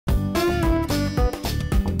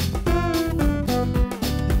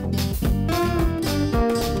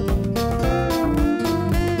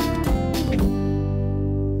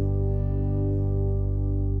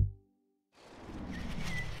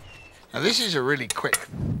this is a really quick,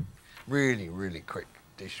 really quick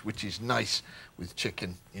dish, which is nice with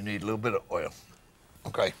chicken. You need a little bit of oil.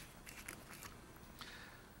 Okay.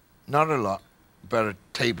 Not a lot, about a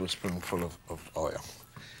tablespoonful of oil.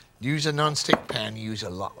 Use a non-stick pan, use a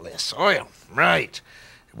lot less oil. Right.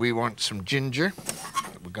 We want some ginger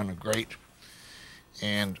that we're gonna grate.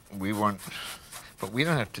 And we want, but we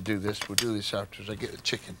don't have to do this. We'll do this after I get the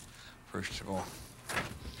chicken, first of all.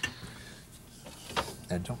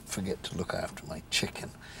 Now don't forget to look after my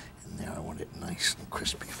chicken in there. I want it nice and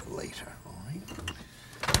crispy for later, all right?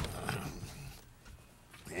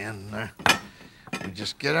 And we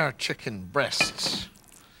just get our chicken breasts,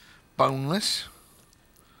 boneless,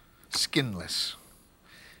 skinless,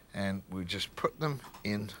 and we just put them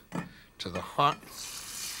into the hot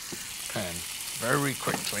pan very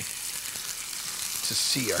quickly to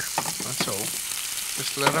sear. That's all.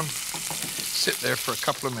 Just let them sit there for a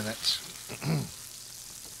couple of minutes.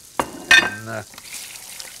 And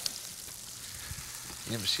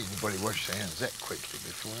you never seen anybody wash their hands that quickly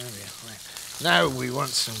before, have you? Right. Now we want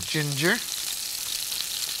some ginger.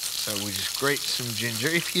 So we just grate some ginger.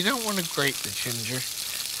 If you don't want to grate the ginger,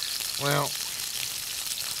 well,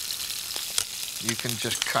 you can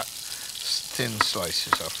just cut thin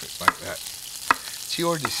slices off it like that. It's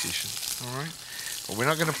your decision, all right? But we're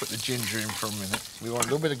not going to put the ginger in for a minute. We want a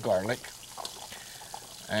little bit of garlic.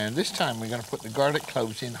 And this time we're going to put the garlic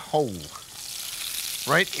cloves in whole,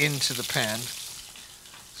 right into the pan,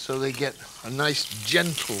 so they get a nice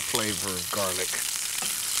gentle flavor of garlic.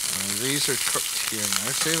 And these are cooked here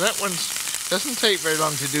now. See, that one doesn't take very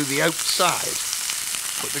long to do the outside.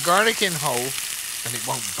 Put the garlic in whole and it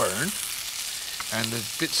won't burn. And the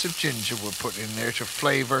bits of ginger we'll put in there to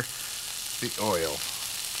flavor the oil.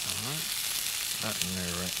 All right, that in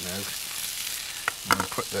there right now. And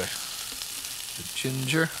we'll put the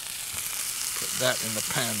ginger, put that in the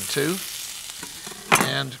pan too.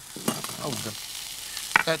 And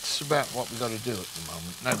that's about what we've got to do at the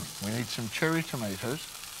moment. Now, we need some cherry tomatoes,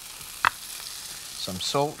 some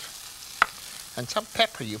salt, and some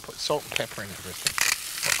pepper. You put salt and pepper in everything.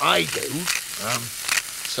 Well, I do.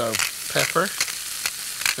 So, pepper.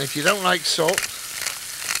 And if you don't like salt,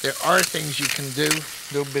 there are things you can do.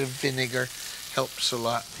 A little bit of vinegar helps a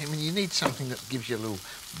lot. I mean, you need something that gives you a little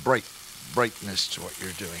brightness to what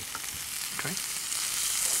you're doing. Okay?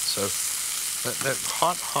 So, that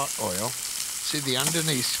hot oil. See, the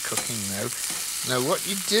underneath's cooking now. Now, what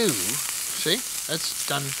you do, see, that's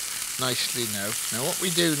done nicely now. Now, what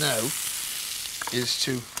we do now is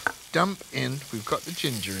to dump in, we've got the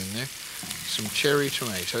ginger in there, some cherry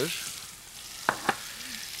tomatoes,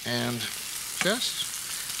 and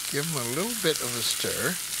just give them a little bit of a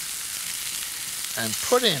stir, and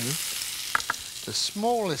put in the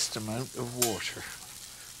smallest amount of water.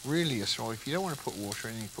 Really a small. If you don't want to put water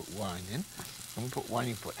in, you put wine in. When you put wine,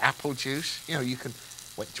 you put apple juice. You know, you can,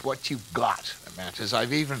 what you've got that matters.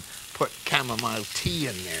 I've even put chamomile tea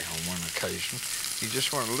in there on one occasion. You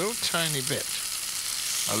just want a little tiny bit.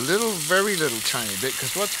 A little, very little tiny bit,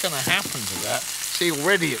 because what's going to happen to that, see,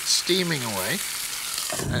 already it's steaming away,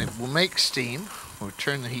 and it will make steam. We'll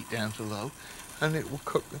turn the heat down to low, and it will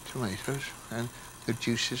cook the tomatoes, and the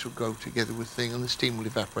juices will go together with thing, and the steam will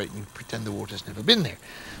evaporate, and you pretend the water's never been there.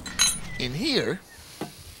 In here,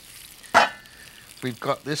 we've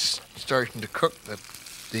got this starting to cook.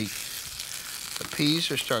 The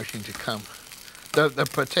peas are starting to come.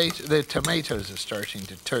 The tomatoes are starting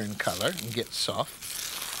to turn color and get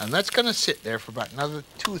soft, and that's going to sit there for about another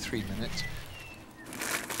 2 or 3 minutes.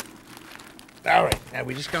 All right, now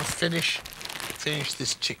we're just going to finish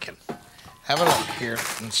this chicken. Have a look here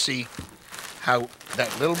and see how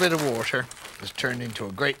that little bit of water has turned into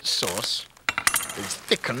a great sauce. It's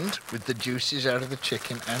thickened with the juices out of the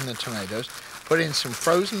chicken and the tomatoes. Put in some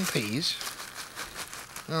frozen peas.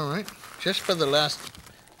 All right, just for the last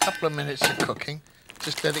couple of minutes of cooking,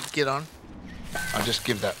 just let it get on. I'll just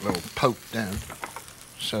give that little poke down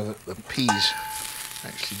so that the peas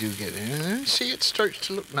actually do get in. And see, it starts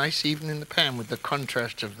to look nice even in the pan with the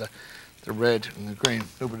contrast of the red and the green.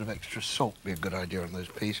 A little bit of extra salt would be a good idea on those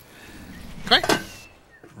peas. Okay.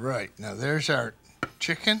 Right, now there's our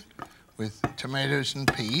chicken with tomatoes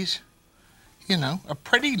and peas. You know, a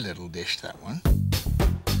pretty little dish, that one.